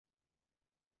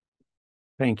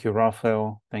Thank you,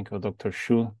 Rafael. Thank you, Dr.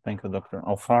 Shu. Thank you, Dr.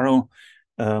 Alfaro.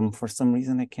 For some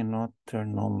reason, I cannot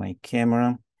turn on my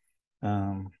camera.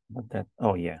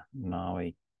 Oh yeah, now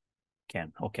I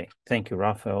can. Okay, thank you,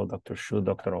 Rafael, Dr. Shu,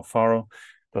 Dr. Alfaro.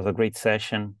 It was a great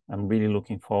session. I'm really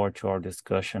looking forward to our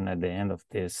discussion at the end of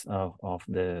this, of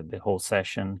the whole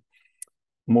session.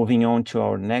 Moving on to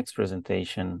our next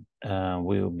presentation,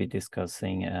 we will be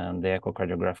discussing the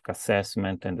echocardiographic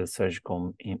assessment and the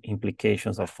surgical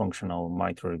implications of functional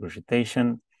mitral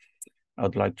regurgitation. I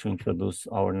would like to introduce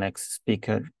our next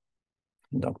speaker,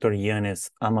 Dr. Yannis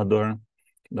Amador.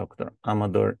 Dr.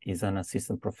 Amador is an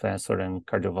assistant professor and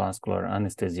cardiovascular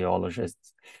anesthesiologist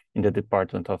in the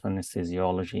Department of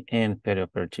Anesthesiology and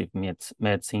Perioperative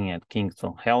Medicine at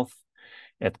Kingston Health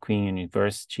at Queen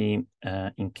University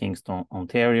in Kingston,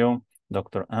 Ontario.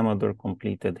 Dr. Amador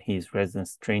completed his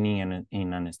residence training in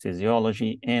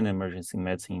anesthesiology and emergency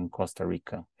medicine in Costa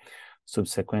Rica.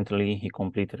 Subsequently, he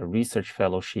completed a research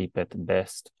fellowship at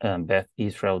Beth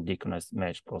Israel Deaconess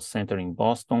Medical Center in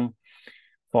Boston,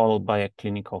 followed by a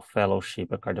clinical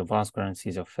fellowship, a cardiovascular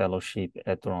anesthesia fellowship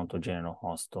at Toronto General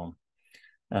Hospital.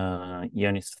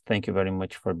 Yannis, thank you very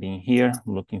much for being here.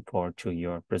 Looking forward to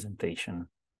your presentation.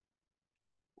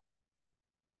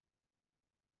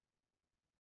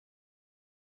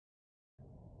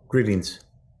 Greetings.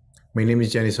 My name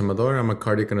is Yannis Amador. I'm a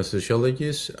cardiac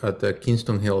anesthesiologist at the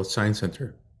Kingston Health Science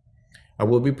Center. I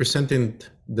will be presenting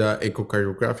the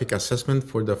echocardiographic assessment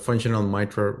for the functional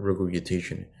mitral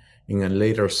regurgitation. In a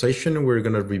later session, we're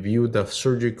going to review the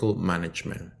surgical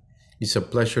management. It's a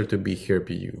pleasure to be here with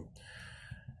you.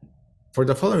 For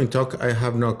the following talk, I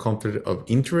have no conflict of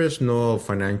interest, no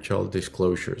financial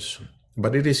disclosures,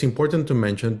 but it is important to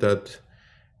mention that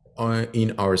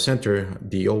in our center,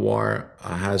 the OR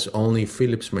has only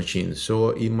Philips machines, so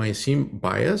it might seem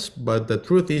biased, but the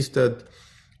truth is that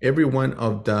every one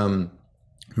of the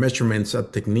measurements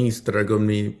and techniques that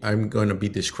I'm going to be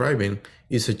describing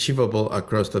is achievable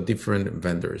across the different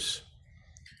vendors.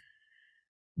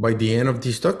 By the end of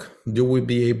this talk, you will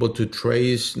be able to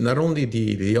trace not only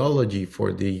the etiology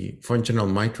for the functional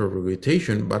mitral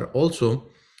regurgitation, but also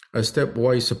a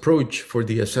stepwise approach for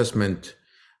the assessment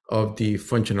of the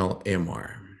functional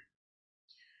MR.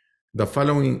 The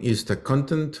following is the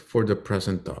content for the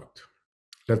present talk.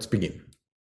 Let's begin.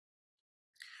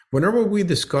 Whenever we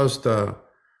discuss the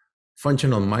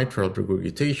functional mitral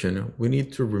regurgitation, we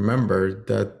need to remember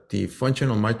that the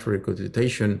functional mitral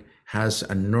regurgitation has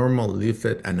a normal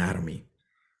leaflet anatomy,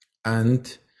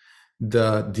 and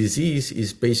the disease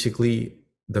is basically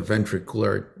the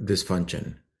ventricular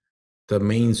dysfunction, the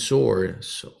main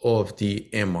source of the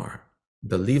MR.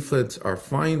 The leaflets are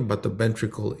fine, but the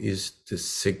ventricle is the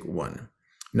sick one.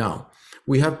 Now,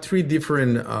 we have three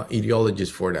different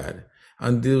etiologies for that.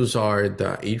 And those are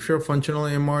the atrial functional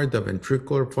MR, the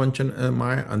ventricular functional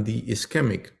MR, and the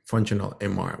ischemic functional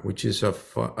MR, which is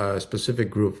a specific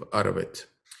group out of it.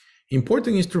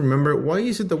 Important is to remember, why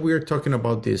is it that we are talking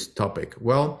about this topic?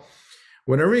 Well,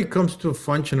 whenever it comes to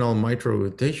functional mitral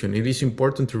regurgitation, it is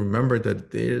important to remember that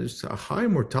there's a high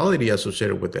mortality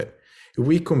associated with it. If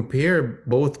we compare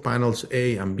both panels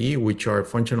A and B, which are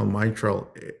functional mitral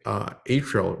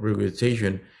atrial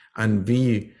regurgitation, and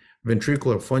B,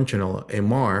 ventricular functional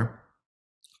MR,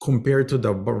 compared to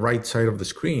the right side of the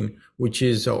screen, which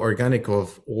is organic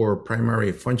or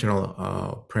primary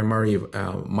functional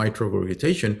mitral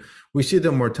regurgitation, we see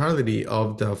the mortality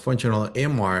of the functional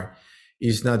MR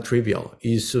is not trivial,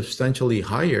 is substantially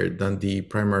higher than the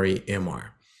primary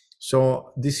MR.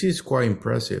 So this is quite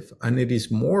impressive, and it is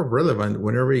more relevant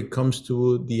whenever it comes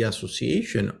to the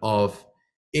association of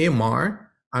MR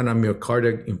and a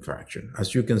myocardial infarction.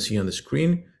 As you can see on the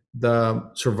screen,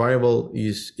 the survival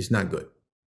is not good.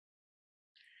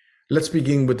 Let's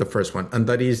begin with the first one, and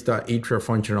that is the atrial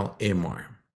functional MR.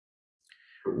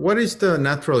 What is the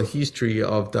natural history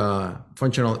of the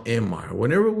functional MR?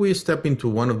 Whenever we step into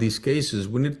one of these cases,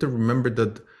 we need to remember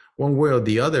that one way or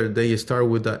the other, they start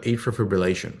with the atrial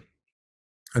fibrillation.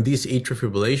 And this atrial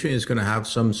fibrillation is going to have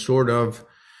some sort of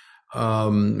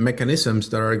mechanisms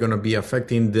that are going to be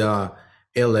affecting the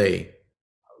LA,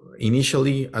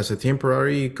 initially as a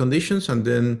temporary conditions, and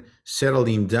then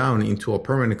settling down into a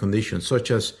permanent condition, such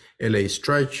as LA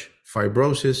stretch,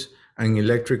 fibrosis, and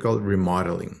electrical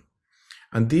remodeling.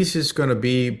 And this is going to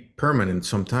be permanent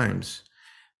sometimes.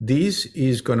 This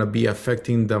is going to be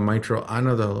affecting the mitral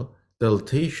anodal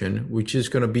dilatation, which is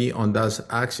going to be on that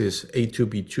axis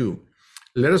A2B2.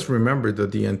 Let us remember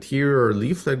that the anterior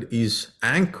leaflet is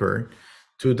anchored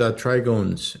to the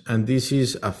trigones, and this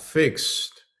is a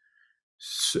fixed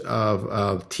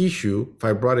tissue,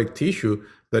 fibrotic tissue,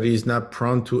 that is not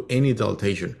prone to any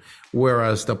dilatation,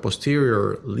 whereas the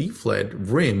posterior leaflet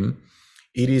rim,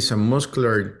 it is a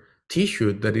muscular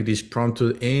tissue that it is prone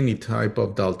to any type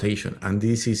of dilatation. And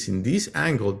this is in this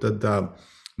angle that the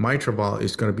mitral valve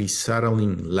is going to be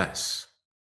settling less.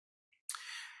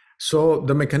 So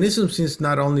the mechanism is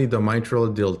not only the mitral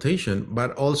dilatation,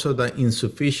 but also the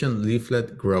insufficient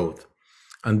leaflet growth.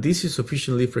 And this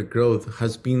insufficient leaflet growth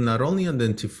has been not only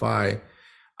identified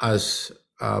as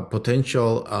a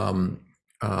potential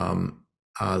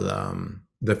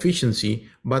deficiency,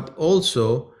 but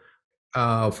also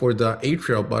for the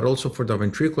atrial, but also for the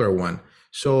ventricular one.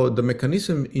 So the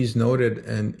mechanism is noted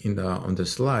on the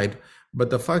slide,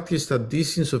 but the fact is that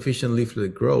this insufficient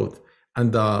leaflet growth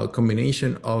and the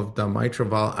combination of the mitral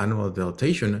valve annular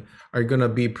dilatation are going to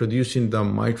be producing the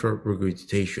mitral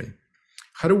regurgitation.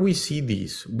 How do we see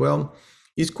these? Well,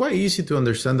 it's quite easy to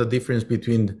understand the difference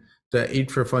between the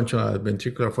atrial function and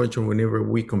ventricular function whenever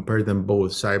we compare them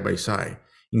both side by side.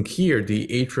 In here, the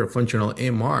atrial functional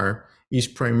MR is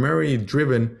primarily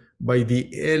driven by the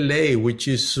LA, which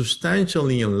is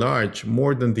substantially enlarged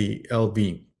more than the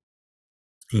LV.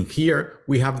 In here,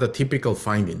 we have the typical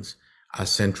findings: a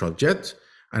central jet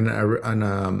and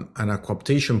a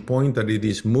coaptation point that it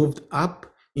is moved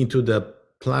up into the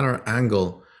planar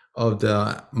angle of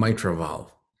the mitral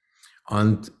valve.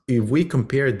 And if we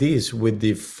compare this with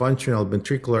the functional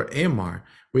ventricular MR,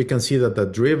 we can see that the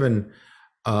driven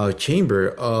chamber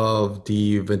of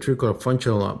the ventricular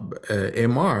functional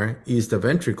MR is the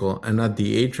ventricle and not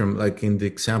the atrium, like in the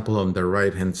example on the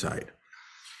right-hand side.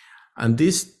 And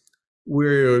this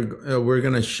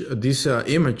this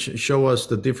image show us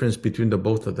the difference between the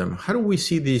both of them. How do we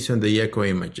see this in the echo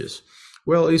images?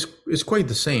 Well, it's quite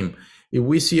the same. If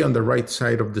we see on the right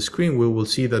side of the screen, we will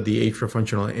see that the atrial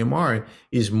functional MR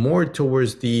is more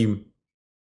towards the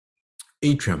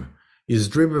atrium, is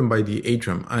driven by the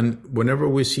atrium. And whenever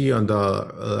we see on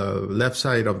the left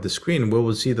side of the screen, we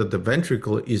will see that the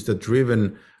ventricle is the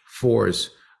driven force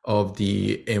of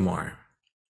the MR.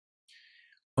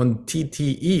 On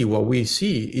TTE, what we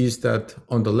see is that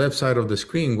on the left side of the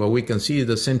screen, what we can see is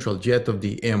the central jet of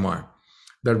the MR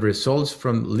that results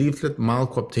from leaflet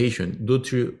malcoaptation due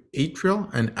to atrial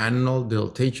and annular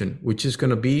dilatation, which is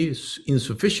going to be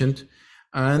insufficient,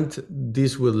 and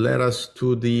this will lead us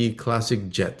to the classic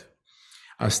jet.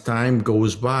 As time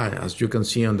goes by, as you can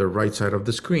see on the right side of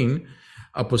the screen,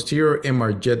 a posterior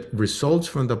MR jet results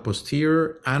from the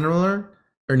posterior annular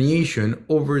herniation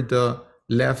over the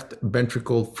left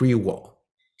ventricle free wall,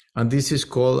 and this is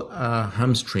called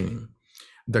hamstringing.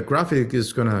 The graphic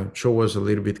is going to show us a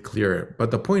little bit clearer,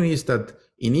 but the point is that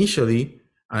initially,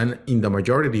 and in the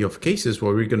majority of cases,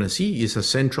 what we're going to see is a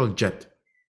central jet.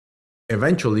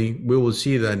 Eventually, we will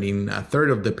see that in a third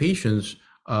of the patients,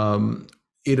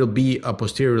 it'll be a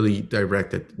posteriorly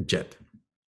directed jet.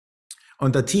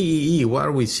 On the TEE, what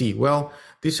do we see? Well,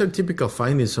 these are typical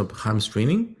findings of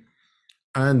hamstringing,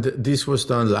 and this was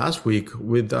done last week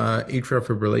with atrial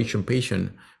fibrillation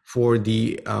patient for an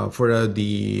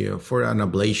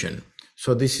ablation.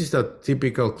 So this is the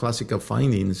typical classical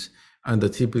findings and the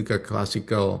typical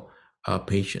classical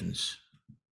patients.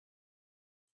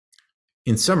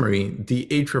 In summary, the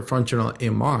atrial functional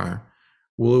MR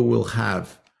will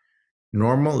have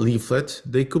normal leaflets.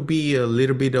 They could be a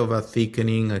little bit of a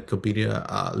thickening, it could be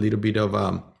a little bit of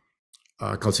a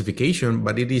calcification,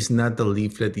 but it is not the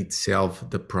leaflet itself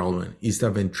the problem. It's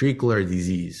the ventricular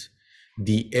disease.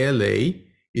 The LA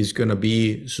is going to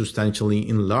be substantially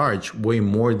enlarged, way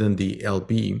more than the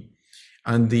LB,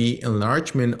 and the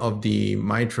enlargement of the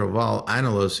mitral valve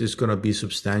annulus is going to be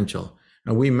substantial.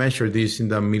 And we measure this in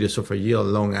the mediasophageal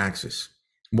long axis,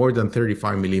 more than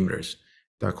 35 millimeters.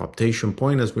 The coaptation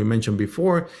point, as we mentioned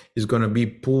before, is going to be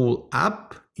pulled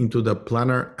up into the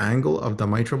planar angle of the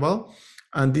mitral valve,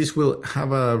 and this will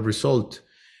have a result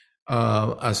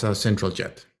as a central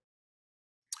jet.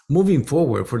 Moving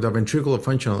forward for the ventricular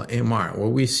functional MR,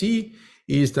 what we see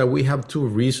is that we have two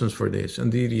reasons for this,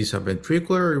 and it is a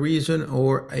ventricular reason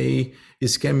or a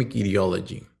ischemic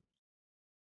etiology.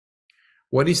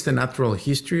 What is the natural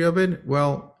history of it?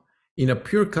 Well, in a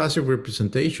pure classic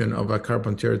representation of a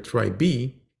Carpentier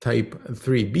Tri-B, type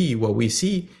 3B, what we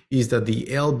see is that the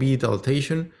LB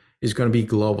dilatation is going to be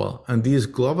global, and this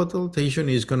global dilatation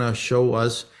is going to show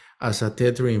us as a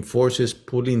tethering forces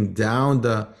pulling down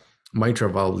the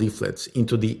mitral valve leaflets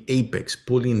into the apex,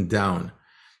 pulling down.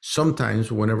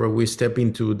 Sometimes whenever we step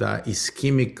into the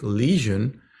ischemic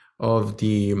lesion of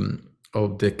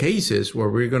the cases,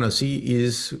 what we're going to see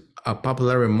is a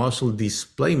papillary muscle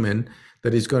displacement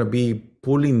that is going to be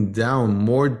pulling down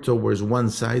more towards one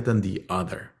side than the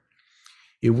other.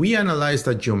 If we analyze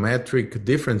the geometric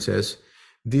differences,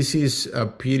 This is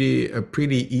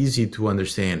pretty easy to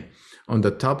understand. On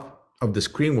the top of the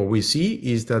screen, what we see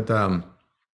is that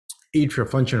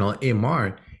atriofunctional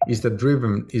MR is the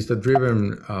driven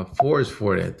force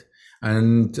for it,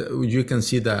 and you can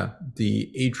see that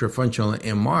the atriofunctional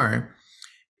MR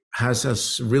has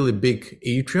a really big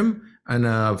atrium and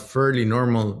a fairly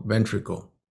normal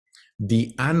ventricle.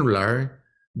 The annular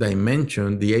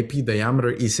dimension, the AP diameter,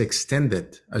 is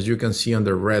extended, as you can see on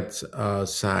the red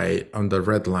side, on the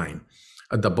red line.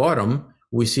 At the bottom,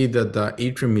 we see that the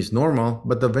atrium is normal,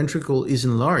 but the ventricle is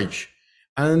enlarged.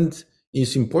 And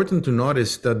it's important to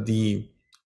notice that the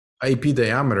AP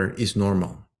diameter is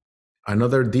normal.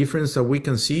 Another difference that we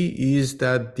can see is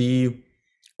that the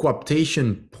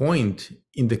coaptation point,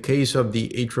 in the case of the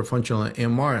atriofunctional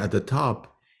MR at the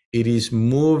top, it is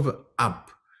moved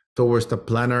up towards the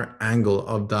planar angle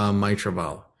of the mitral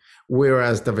valve,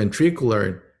 whereas the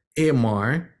ventricular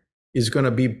MR is going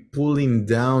to be pulling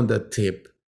down the tip,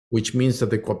 which means that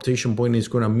the coaptation point is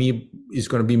going to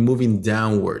be moving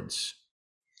downwards.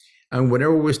 And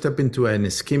whenever we step into an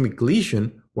ischemic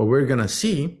lesion, what we're going to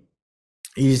see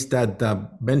is that the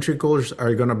ventricles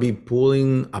are going to be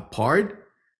pulling apart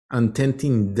and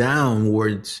tenting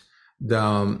downwards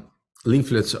the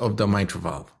leaflets of the mitral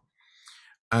valve.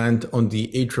 And on the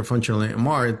atriofunctional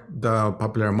MR, the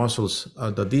papillary muscles,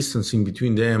 the distance in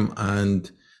between them and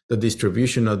the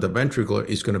distribution of the ventricle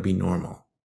is going to be normal.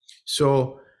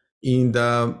 So in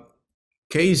the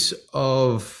case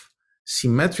of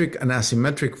symmetric and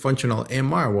asymmetric functional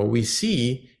MR, what we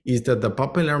see is that the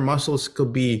papillary muscles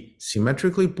could be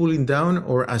symmetrically pulling down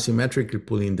or asymmetrically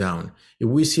pulling down. If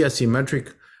we see a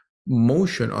symmetric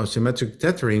motion or symmetric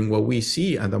tethering, what we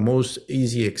see, and the most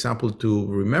easy example to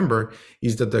remember,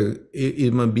 is that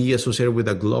it might be associated with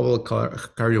a global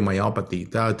cardiomyopathy,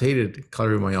 dilated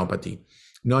cardiomyopathy,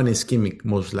 non-ischemic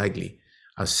most likely,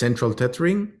 a central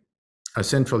tethering, a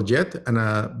central jet,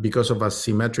 and because of a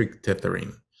symmetric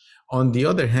tethering. On the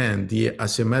other hand, the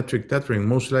asymmetric tethering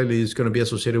most likely is going to be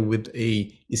associated with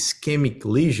a ischemic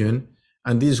lesion,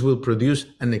 and this will produce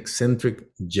an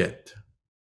eccentric jet.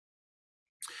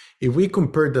 If we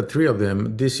compare the three of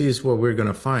them, this is what we're going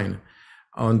to find.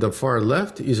 On the far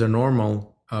left is a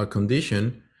normal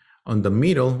condition. On the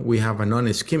middle, we have a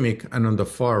non-ischemic, and on the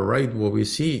far right, what we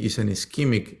see is an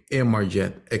ischemic MR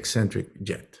jet, eccentric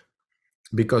jet,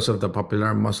 because of the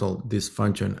papillary muscle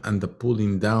dysfunction and the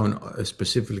pulling down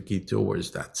specifically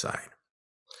towards that side.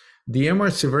 The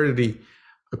MR severity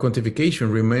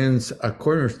quantification remains a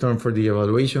cornerstone for the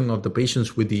evaluation of the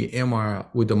patients with the MR,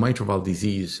 with the mitral valve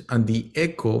disease, and the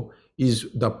echo is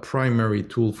the primary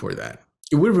tool for that.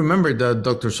 If we remember that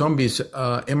Dr. Zombie's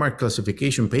MR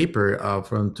classification paper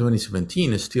from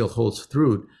 2017 still holds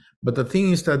true, but the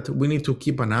thing is that we need to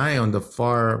keep an eye on the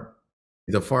far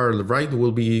right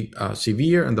will be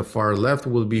severe and the far left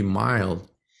will be mild.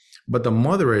 But the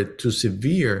moderate to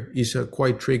severe is a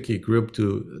quite tricky group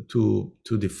to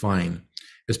define,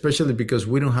 especially because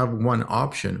we don't have one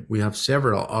option. We have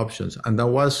several options. And that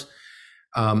was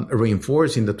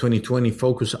reinforced in the 2020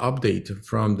 focus update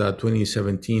from the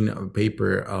 2017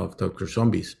 paper of Dr.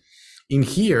 Zombies. In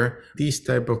here, these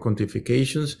type of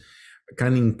quantifications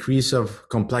can increase of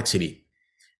complexity.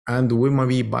 And we might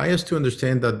be biased to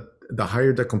understand that the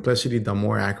higher the complexity, the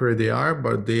more accurate they are,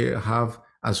 but they have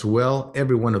as well,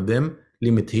 every one of them,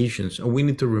 limitations. And we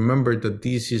need to remember that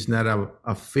this is not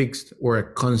a fixed or a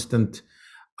constant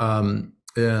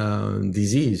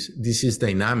disease. This is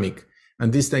dynamic.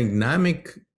 And these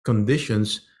dynamic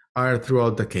conditions are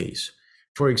throughout the case.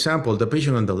 For example, the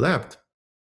patient on the left,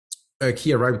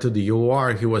 he arrived to the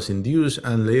OR, he was induced,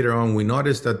 and later on we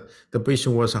noticed that the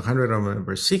patient was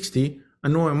 100/60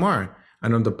 and no MR.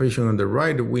 And on the patient on the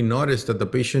right, we noticed that the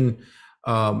patient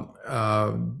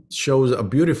shows a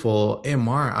beautiful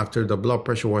MR after the blood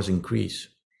pressure was increased.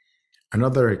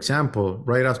 Another example,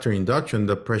 right after induction,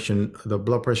 the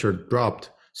blood pressure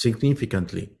dropped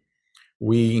significantly.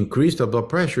 We increased the blood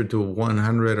pressure to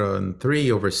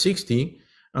 103/60,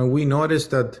 and we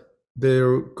noticed that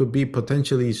there could be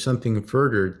potentially something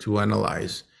further to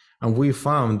analyze. And we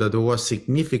found that there was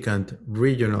significant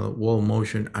regional wall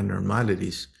motion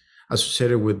abnormalities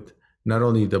associated with not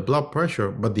only the blood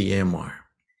pressure, but the MR.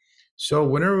 So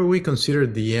whenever we consider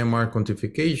the MR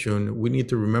quantification, we need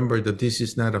to remember that this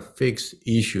is not a fixed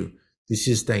issue. This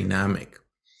is dynamic.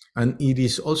 And it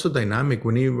is also dynamic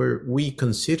whenever we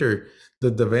consider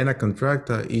that the vena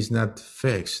contracta is not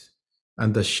fixed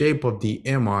and the shape of the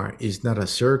MR is not a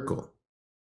circle,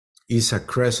 it's a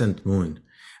crescent moon.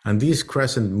 And this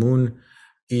crescent moon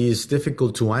is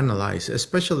difficult to analyze,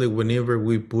 especially whenever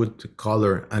we put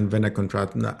color and vena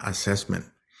contracta assessment.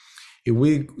 If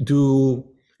we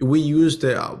we use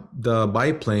the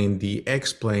biplane, the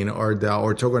X-plane, or the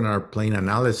orthogonal plane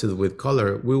analysis with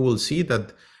color, we will see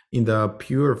that in the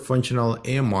pure functional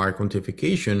AMR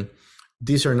quantification,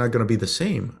 these are not going to be the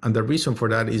same. And the reason for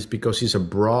that is because it's a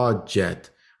broad jet,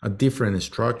 a different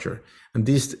structure. And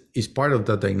this is part of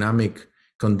the dynamic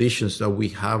conditions that we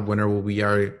have whenever we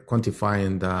are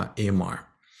quantifying the AMR.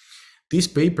 This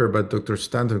paper by Dr.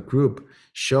 Stanton group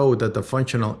showed that the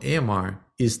functional AMR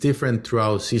is different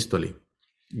throughout systole,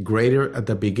 greater at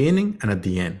the beginning and at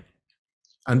the end.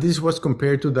 And this was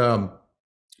compared to the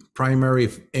primary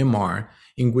MR,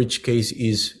 in which case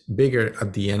is bigger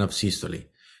at the end of systole.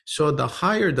 So the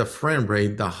higher the frame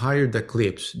rate, the higher the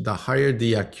clips, the higher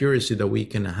the accuracy that we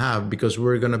can have, because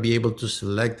we're going to be able to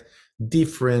select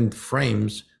different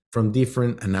frames from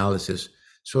different analysis.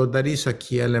 So that is a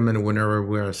key element whenever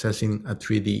we're assessing a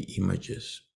 3D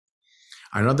images.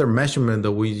 Another measurement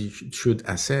that we should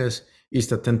assess is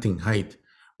the tenting height,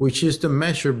 which is the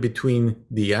measure between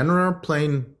the annular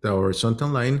plane, the horizontal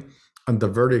line, and the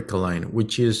vertical line,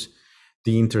 which is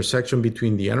the intersection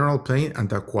between the annular plane and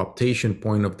the coaptation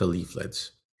point of the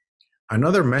leaflets.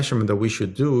 Another measurement that we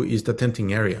should do is the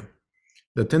tenting area.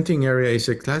 The tenting area is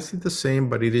exactly the same,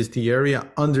 but it is the area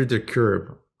under the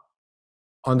curve,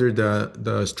 under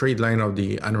the straight line of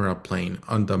the annular plane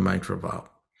on the microvalve.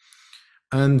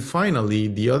 And finally,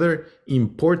 the other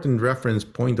important reference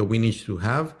point that we need to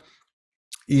have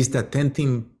is the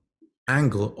tenting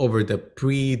angle over the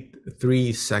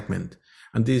pre-3 segment.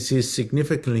 And this is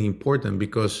significantly important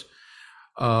because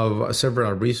of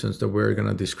several reasons that we're going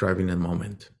to describe in a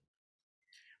moment.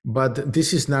 But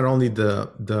this is not only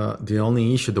the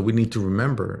only issue that we need to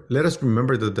remember. Let us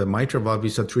remember that the mitral valve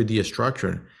is a 3D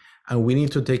structure, and we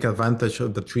need to take advantage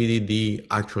of the 3D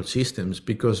actual systems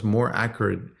because more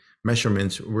accurate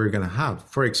measurements we're going to have.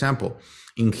 For example,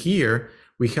 in here,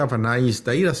 we have a nice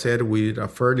data set with a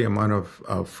fairly amount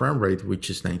of frame rate, which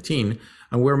is 19,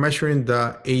 and we're measuring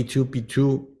the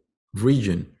A2P2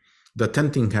 region, the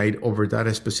tenting height over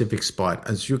that specific spot.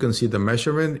 As you can see, the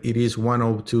measurement, it is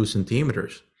 102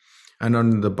 centimeters. And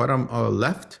on the bottom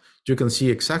left, you can see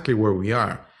exactly where we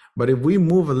are. But if we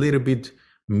move a little bit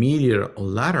medial or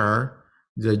lateral,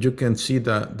 that you can see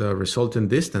the resultant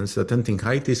distance, the tenting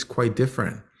height is quite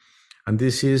different. And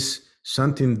this is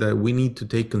something that we need to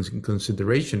take in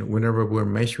consideration whenever we're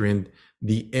measuring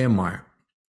the MR.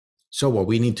 So what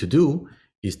we need to do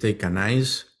is take a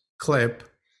nice clip.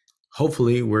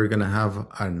 Hopefully we're going to have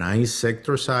a nice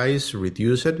sector size,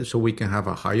 reduce it so we can have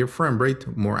a higher frame rate,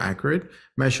 more accurate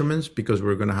measurements, because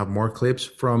we're going to have more clips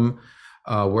from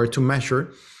where to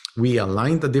measure. We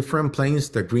align the different planes,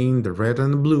 the green, the red,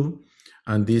 and the blue,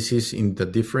 and this is in the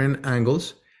different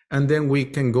angles. And then we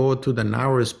can go to the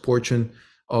narrowest portion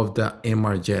of the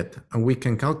MR jet, and we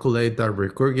can calculate the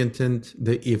regurgitant,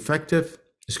 the effective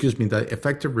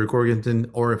regurgitant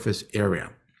orifice area.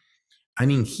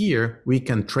 And in here, we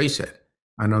can trace it.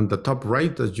 And on the top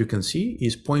right, as you can see,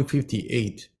 is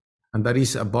 0.58. And that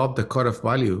is above the cutoff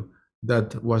value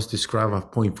that was described as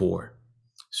 0.4.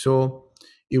 So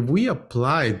if we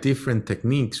apply different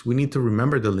techniques, we need to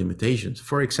remember the limitations.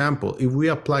 For example, if we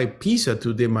apply PISA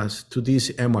to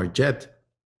this MR jet,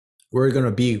 we're going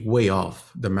to be way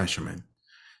off the measurement.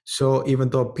 So even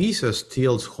though PISA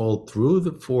still hold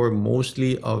true for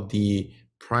mostly of the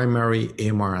primary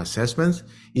MR assessments,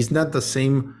 it's not the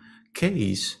same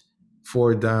case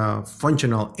for the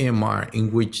functional MR,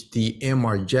 in which the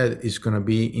MR jet is going to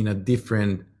be in a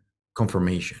different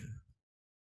conformation.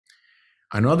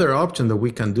 Another option that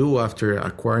we can do after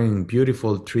acquiring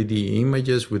beautiful 3D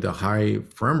images with a high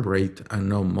frame rate and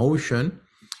no motion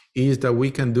is that we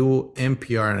can do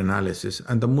MPR analysis,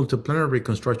 and the multiplanar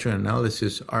reconstruction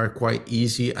analysis are quite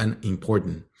easy and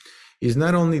important. It's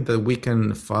not only that we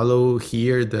can follow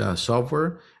here the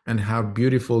software and have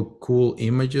beautiful, cool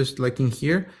images like in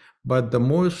here, but the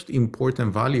most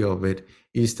important value of it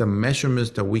is the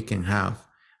measurements that we can have.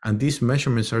 And these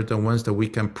measurements are the ones that we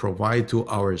can provide to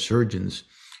our surgeons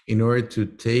in order to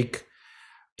take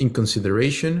in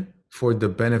consideration for the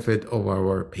benefit of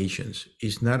our patients.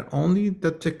 It's not only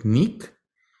the technique,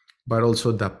 but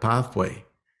also the pathway.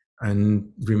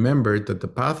 And remember that the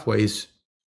pathways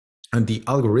and the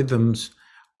algorithms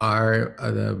are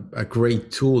a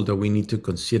great tool that we need to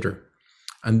consider.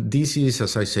 And this is,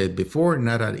 as I said before,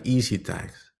 not an easy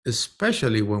task,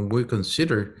 especially when we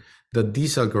consider that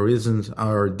these algorithms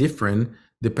are different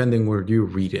depending where you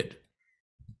read it.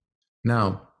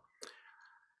 Now,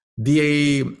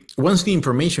 once the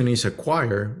information is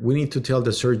acquired, we need to tell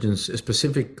the surgeons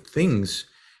specific things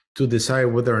to decide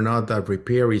whether or not that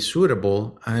repair is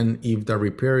suitable and if the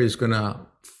repair is going to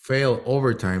fail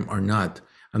over time or not.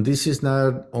 And this is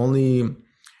not only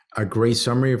a great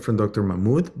summary from Dr.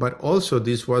 Mahmoud, but also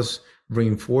this was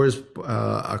reinforced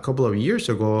a couple of years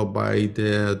ago by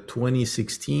the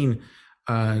 2016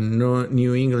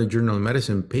 New England Journal of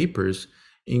Medicine papers,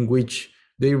 in which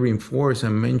they reinforce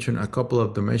and mention a couple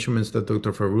of the measurements that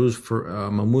Dr.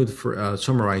 Mahmoud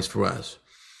summarized for us.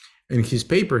 In his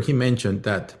paper, he mentioned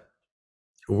that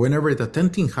whenever the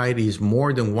tenting height is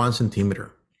more than 1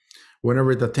 centimeter,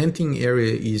 whenever the tenting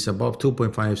area is above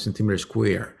 2.5 centimeters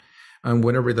square, and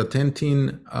whenever the tenting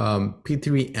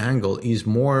P3 angle is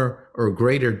more or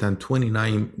greater than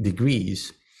 29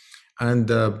 degrees, and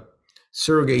the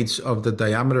surrogates of the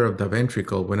diameter of the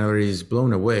ventricle, whenever it is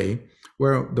blown away,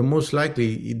 well, the most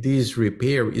likely this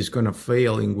repair is going to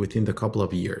fail within a couple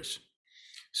of years.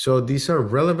 So these are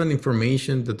relevant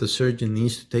information that the surgeon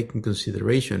needs to take in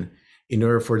consideration in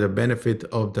order for the benefit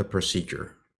of the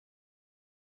procedure.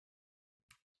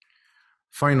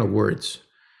 Final words.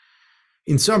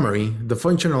 In summary, the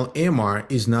functional MR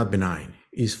is not benign,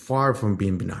 is far from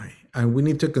being benign. And we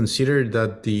need to consider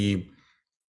that the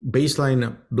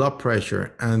baseline blood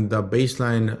pressure and the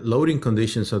baseline loading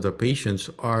conditions of the patients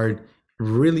are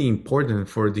really important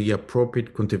for the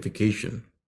appropriate quantification.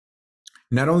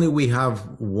 Not only we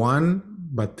have one,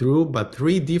 but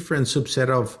three different subset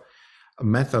of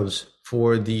methods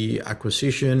for the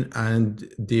acquisition and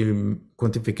the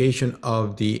quantification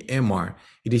of the MR.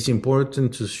 It is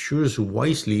important to choose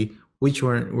wisely which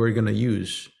one we're going to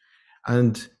use.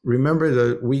 And remember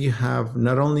that we have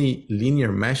not only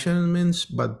linear measurements,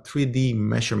 but 3D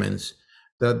measurements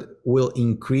that will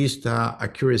increase the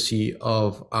accuracy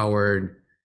of our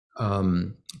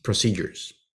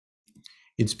procedures.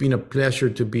 It's been a pleasure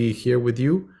to be here with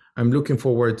you. I'm looking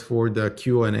forward for the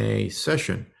Q&A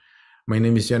session. My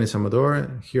name is Yannis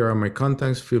Amador. Here are my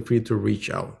contacts. Feel free to reach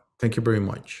out. Thank you very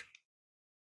much.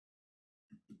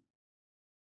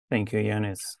 Thank you,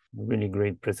 Yannis. Really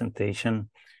great presentation.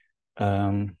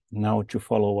 Now to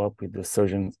follow up with the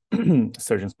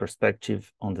surgeon's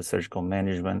perspective on the surgical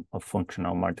management of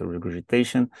functional mitral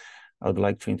regurgitation, I would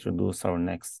like to introduce our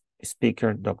next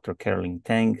speaker, Dr. Carolyn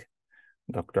Teng.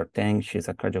 Dr. Teng, she's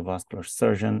a cardiovascular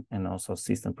surgeon and also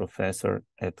assistant professor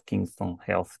at Kingston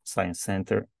Health Science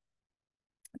Center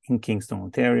in Kingston,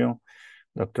 Ontario.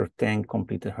 Dr. Teng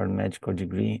completed her medical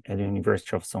degree at the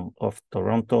University of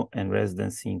Toronto and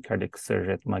residency in cardiac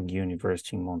surgery at McGill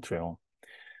University in Montreal.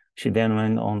 She then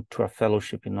went on to a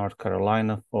fellowship in North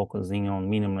Carolina, focusing on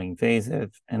minimally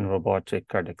invasive and robotic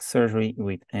cardiac surgery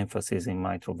with emphasis in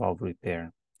mitral valve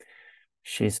repair.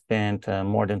 She spent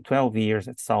more than 12 years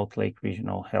at Salt Lake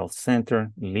Regional Health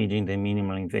Center, leading the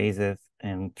minimally invasive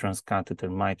and transcatheter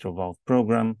mitral valve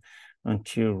program,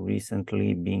 until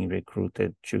recently being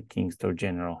recruited to Kingston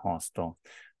General Hospital.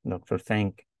 Dr.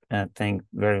 Teng,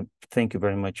 thank you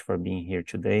very much for being here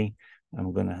today.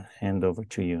 I'm going to hand over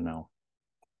to you now.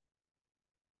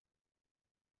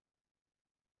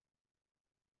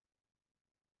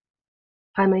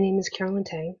 Hi, my name is Carolyn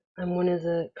Teng. I'm one of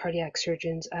the cardiac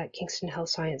surgeons at Kingston Health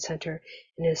Science Center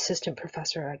and an assistant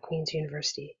professor at Queen's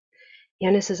University.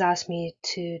 Yannis has asked me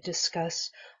to discuss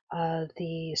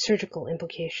the surgical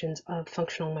implications of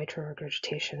functional mitral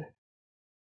regurgitation.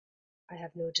 I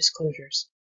have no disclosures.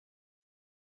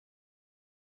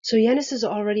 So Yannis has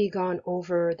already gone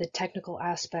over the technical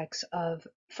aspects of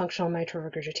functional mitral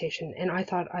regurgitation, and I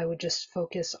thought I would just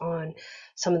focus on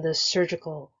some of the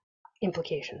surgical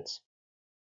implications.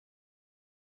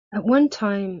 At one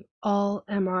time, all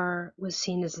MR was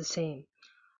seen as the same.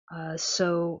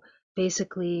 So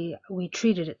basically, we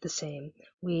treated it the same.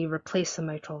 We replaced the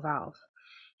mitral valve.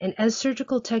 And as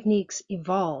surgical techniques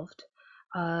evolved,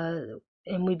 and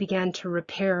we began to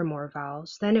repair more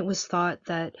valves, then it was thought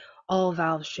that all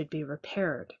valves should be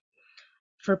repaired.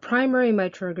 For primary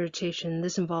mitral regurgitation,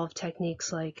 this involved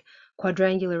techniques like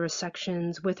quadrangular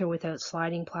resections with or without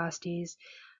sliding plasties,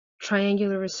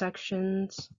 triangular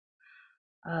resections,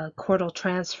 chordal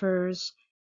transfers,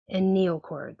 and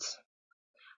neochords.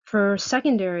 For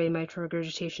secondary mitral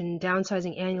regurgitation,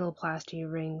 downsizing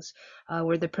annuloplasty rings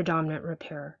were the predominant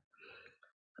repair.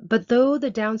 But though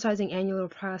the downsizing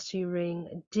annuloplasty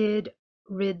ring did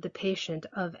rid the patient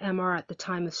of MR at the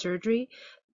time of surgery,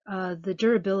 the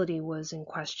durability was in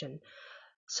question.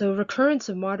 So recurrence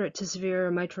of moderate to severe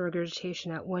mitral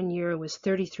regurgitation at 1 year was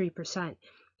 33%,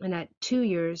 and at 2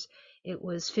 years it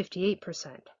was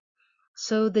 58%.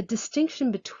 So the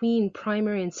distinction between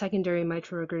primary and secondary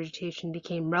mitral regurgitation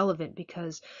became relevant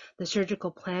because the surgical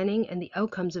planning and the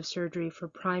outcomes of surgery for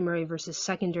primary versus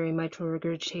secondary mitral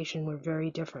regurgitation were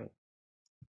very different.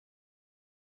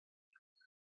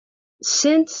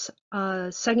 Since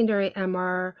secondary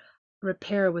MR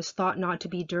repair was thought not to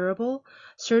be durable,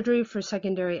 surgery for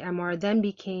secondary MR then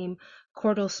became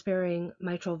chordal-sparing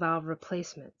mitral valve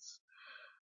replacements.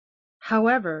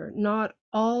 However, not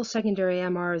all secondary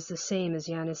MR is the same, as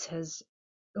Yannis has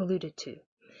alluded to.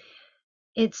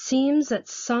 It seems that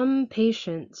some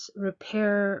patients'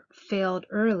 repair failed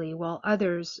early while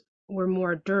others were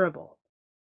more durable.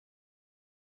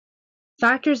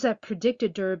 Factors that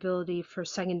predicted durability for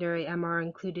secondary MR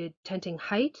included tenting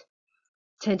height,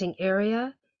 tenting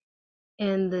area,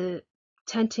 and the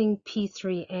tenting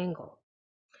P3 angle.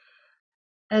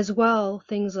 As well,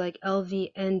 things like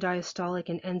LV end diastolic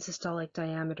and end systolic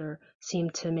diameter seem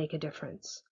to make a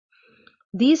difference.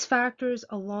 These factors,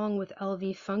 along with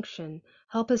LV function,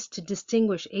 help us to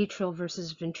distinguish atrial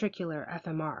versus ventricular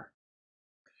FMR.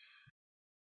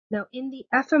 Now, in the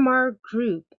FMR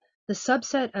group, the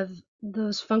subset of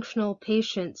those functional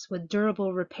patients with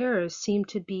durable repairs seem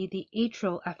to be the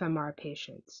atrial FMR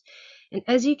patients. And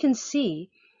as you can see,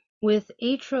 with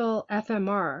atrial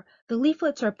FMR, the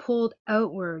leaflets are pulled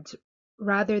outwards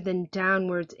rather than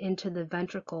downwards into the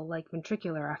ventricle like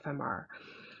ventricular FMR.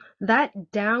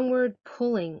 That downward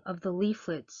pulling of the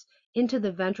leaflets into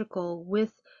the ventricle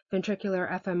with ventricular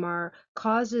FMR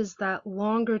causes that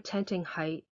longer tenting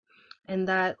height and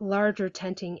that larger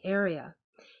tenting area.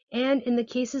 And in the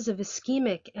cases of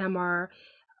ischemic MR,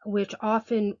 which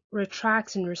often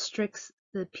retracts and restricts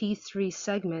the P3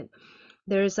 segment,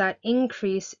 there's that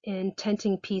increase in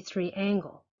tenting P3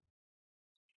 angle.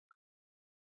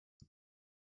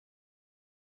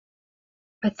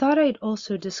 I thought I'd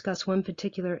also discuss one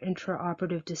particular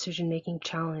intraoperative decision-making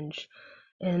challenge,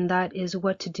 and that is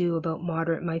what to do about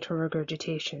moderate mitral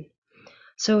regurgitation.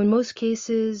 So in most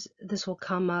cases, this will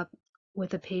come up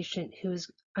with a patient who is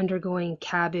undergoing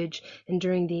CABG, and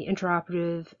during the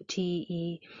intraoperative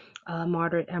TEE,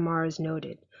 moderate MR is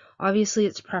noted. Obviously,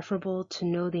 it's preferable to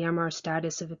know the MR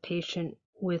status of a patient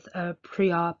with a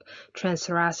pre-op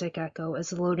transthoracic echo, as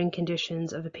the loading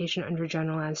conditions of a patient under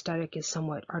general anesthetic is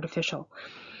somewhat artificial.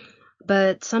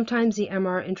 But sometimes the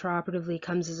MR intraoperatively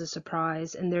comes as a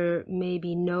surprise, and there may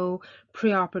be no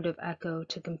preoperative echo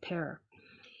to compare.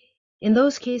 In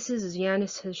those cases, as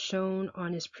Yannis has shown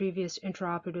on his previous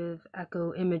intraoperative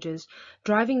echo images,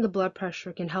 driving the blood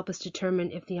pressure can help us determine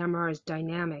if the MR is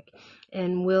dynamic,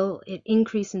 and will it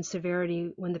increase in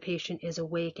severity when the patient is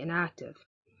awake and active.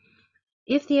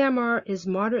 If the MR is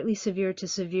moderately severe to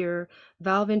severe,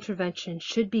 valve intervention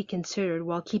should be considered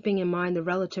while keeping in mind the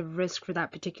relative risk for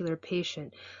that particular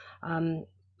patient,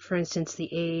 for instance, the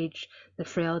age, the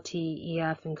frailty,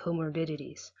 EF, and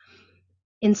comorbidities.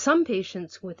 In some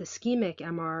patients with ischemic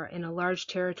MR and a large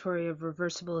territory of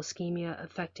reversible ischemia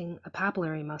affecting a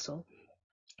papillary muscle,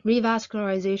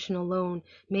 revascularization alone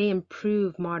may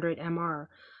improve moderate MR,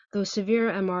 though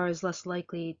severe MR is less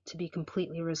likely to be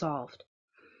completely resolved.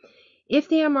 If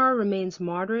the MR remains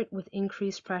moderate with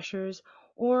increased pressures,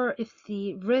 or if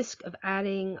the risk of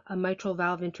adding a mitral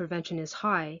valve intervention is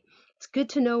high, it's good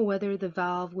to know whether the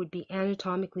valve would be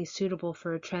anatomically suitable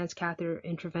for a transcatheter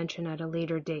intervention at a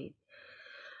later date.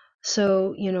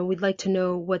 So, we'd like to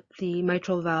know what the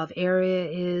mitral valve area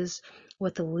is,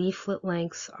 what the leaflet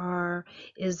lengths are,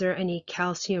 is there any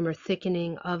calcium or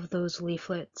thickening of those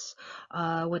leaflets,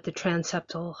 what the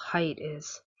transeptal height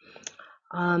is.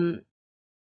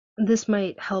 This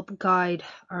might help guide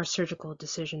our surgical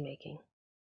decision-making.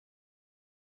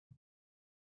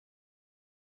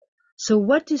 So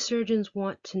what do surgeons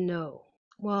want to know?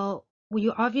 Well,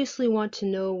 you obviously want to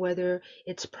know whether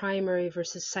it's primary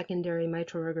versus secondary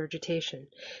mitral regurgitation.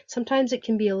 Sometimes it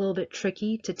can be a little bit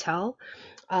tricky to tell.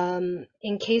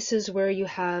 In cases where you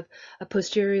have a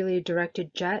posteriorly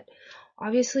directed jet,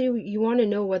 obviously you want to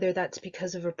know whether that's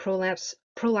because of a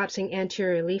prolapsing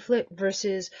anterior leaflet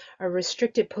versus a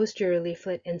restricted posterior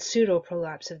leaflet and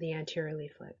pseudoprolapse of the anterior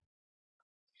leaflet.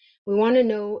 We want to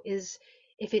know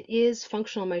if it is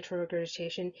functional mitral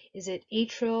regurgitation, is it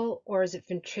atrial or is it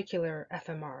ventricular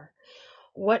FMR?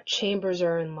 What chambers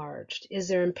are enlarged? Is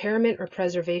there impairment or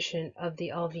preservation of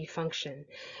the LV function?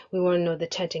 We want to know the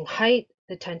tenting height,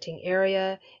 the tenting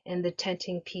area, and the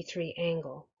tenting P3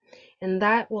 angle. And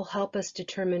that will help us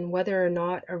determine whether or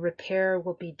not a repair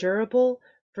will be durable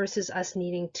versus us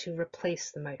needing to replace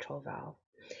the mitral valve.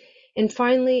 And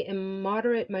finally, in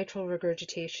moderate mitral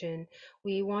regurgitation,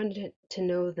 we wanted to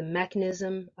know the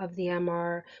mechanism of the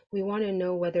MR. We want to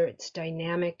know whether it's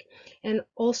dynamic. And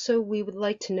also, we would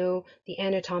like to know the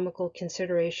anatomical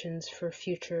considerations for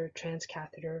future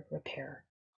transcatheter repair.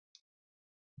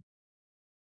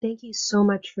 Thank you so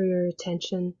much for your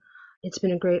attention. It's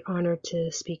been a great honor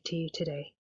to speak to you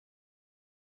today.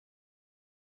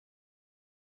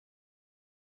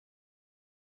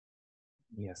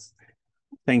 Yes,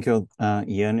 Thank you,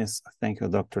 Yannis. Thank you,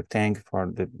 Dr. Teng,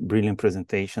 for the brilliant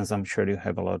presentations. I'm sure you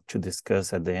have a lot to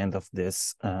discuss at the end of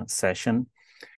this session.